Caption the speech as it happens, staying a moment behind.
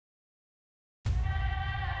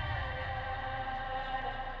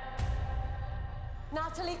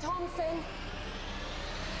Natalie Thompson.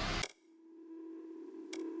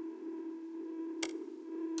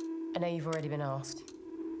 I know you've already been asked,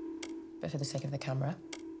 but for the sake of the camera,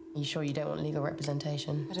 are you sure you don't want legal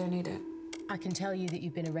representation? I don't need it. I can tell you that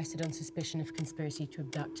you've been arrested on suspicion of conspiracy to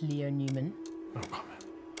abduct Leo Newman. No comment.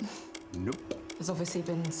 Nope. There's obviously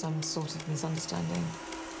been some sort of misunderstanding.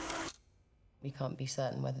 We can't be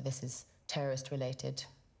certain whether this is terrorist-related,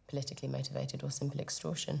 politically motivated, or simple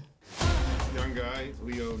extortion. Young guy,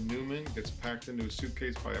 Leo Newman, gets packed into a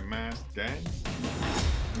suitcase by a masked gang.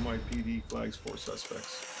 NYPD flags 4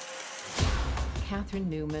 suspects. Catherine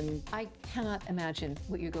Newman, I cannot imagine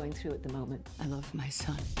what you're going through at the moment. I love my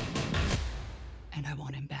son, and I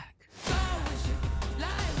want him back.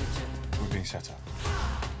 We're being set up.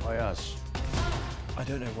 Why us? I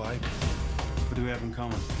don't know why. What do we have in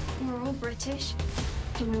common? We're all British,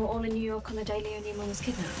 and we were all in New York on the day Leo Newman was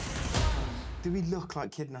kidnapped. Do we look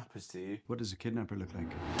like kidnappers to you? What does a kidnapper look like?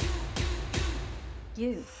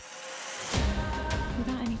 You.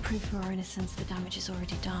 Without any proof of our innocence, the damage is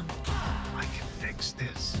already done. I can fix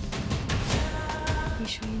this. You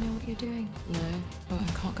sure you know what you're doing? No, but I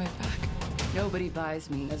can't go back. Nobody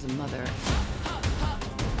buys me as a mother.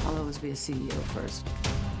 I'll always be a CEO first.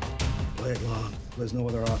 Play it long. There's no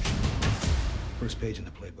other option. First page in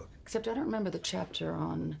the playbook. Except I don't remember the chapter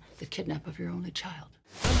on the kidnap of your only child.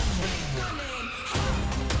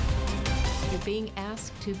 You're being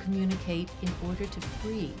asked to communicate in order to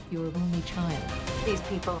free your only child. These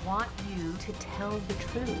people want you to tell the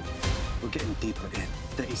truth. We're getting deeper in.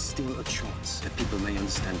 There is still a chance that people may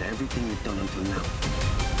understand everything we've done until now.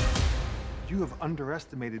 You have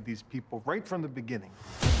underestimated these people right from the beginning.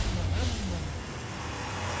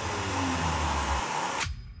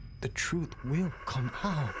 The truth will come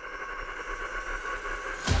out.